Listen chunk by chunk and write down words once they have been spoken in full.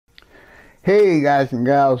Hey guys and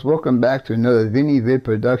gals, welcome back to another Vinny Vid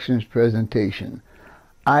Productions presentation.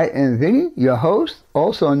 I am Vinny, your host,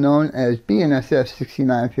 also known as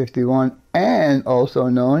BNSF6951 and also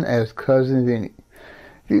known as Cousin Vinny.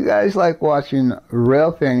 If you guys like watching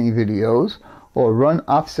rail fanning videos or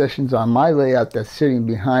run-off sessions on my layout that's sitting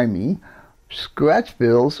behind me, scratch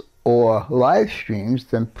builds or live streams,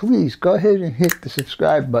 then please go ahead and hit the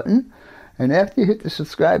subscribe button. And after you hit the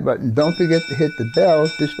subscribe button, don't forget to hit the bell.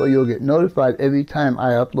 This way you'll get notified every time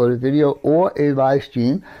I upload a video or a live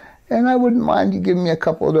stream. And I wouldn't mind you giving me a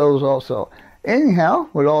couple of those also. Anyhow,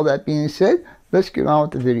 with all that being said, let's get on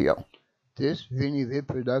with the video. This Vinny Vid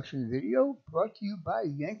Production video brought to you by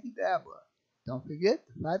Yankee Dabbler. Don't forget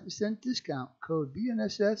the 5% discount code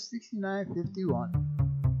BNSF6951.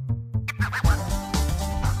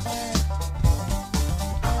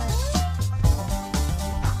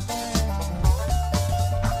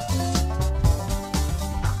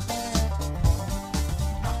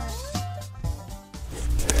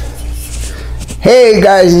 Hey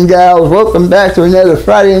guys and gals, welcome back to another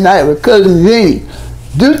Friday Night with Cousin Vinny.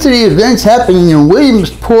 Due to the events happening in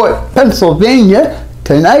Williamsport, Pennsylvania,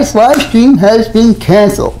 tonight's live stream has been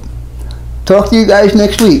canceled. Talk to you guys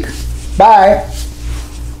next week. Bye.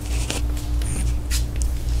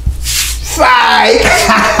 Sigh.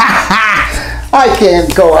 I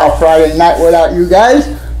can't go out Friday night without you guys.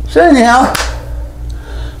 So anyhow,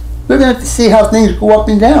 we're going to have to see how things go up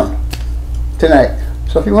and down tonight.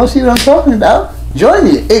 So if you want to see what I'm talking about, join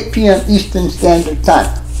me at 8 p.m. Eastern Standard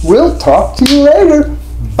Time. We'll talk to you later.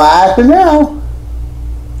 Bye for now.